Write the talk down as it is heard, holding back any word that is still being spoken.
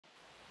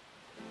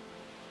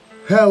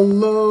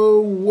Hello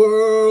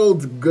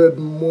world, good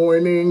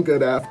morning,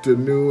 good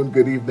afternoon,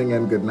 good evening,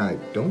 and good night.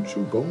 Don't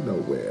you go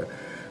nowhere.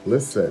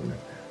 Listen,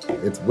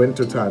 it's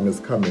winter time is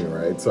coming,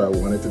 right? So I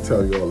wanted to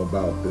tell you all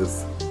about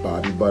this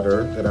body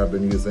butter that I've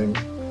been using.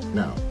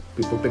 Now,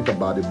 people think of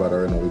body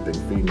butter and only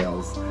think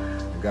females.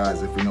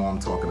 Guys, if you know what I'm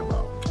talking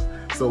about.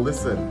 So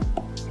listen,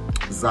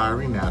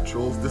 Zyrie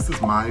Naturals, this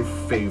is my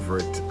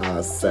favorite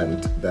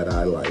scent that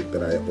I like,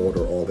 that I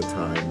order all the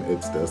time.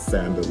 It's the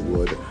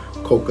sandalwood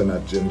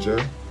coconut ginger.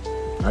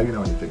 How you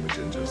know anything with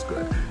ginger is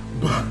good,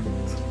 but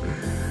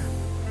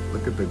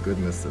look at the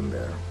goodness in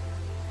there.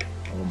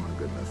 Oh my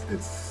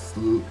goodness,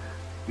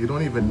 you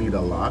don't even need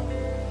a lot.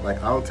 Like,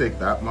 I'll take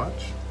that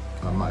much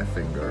on my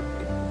finger,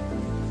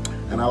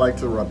 and I like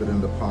to rub it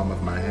in the palm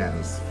of my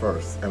hands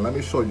first. And let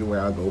me show you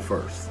where I go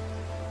first.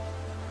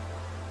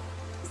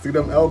 See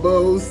them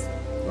elbows?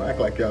 Don't act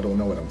like y'all don't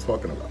know what I'm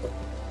talking about.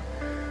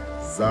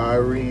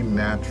 Zyrie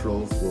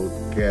Naturals will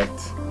get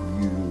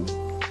you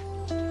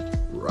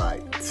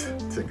right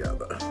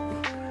together.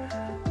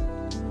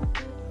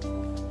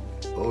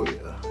 Oh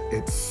yeah,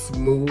 it's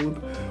smooth.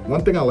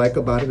 One thing I like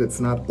about it, it's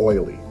not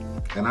oily.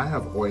 And I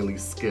have oily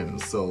skin,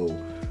 so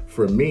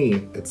for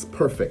me, it's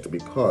perfect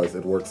because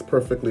it works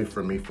perfectly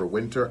for me for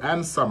winter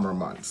and summer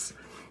months.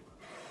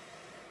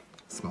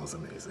 It smells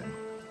amazing.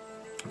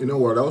 You know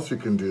what else you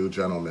can do,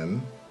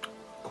 gentlemen?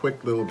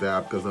 Quick little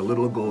dab, because a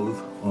little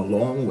goes a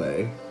long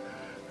way.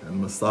 And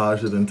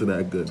massage it into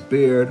that good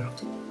beard.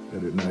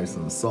 Get it nice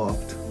and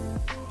soft.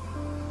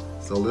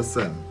 So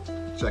listen,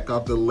 check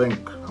out the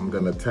link. I'm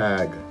gonna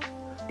tag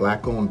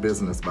Black-owned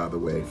business, by the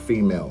way,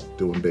 female,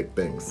 doing big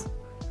things.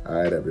 All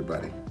right,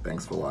 everybody,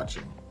 thanks for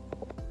watching.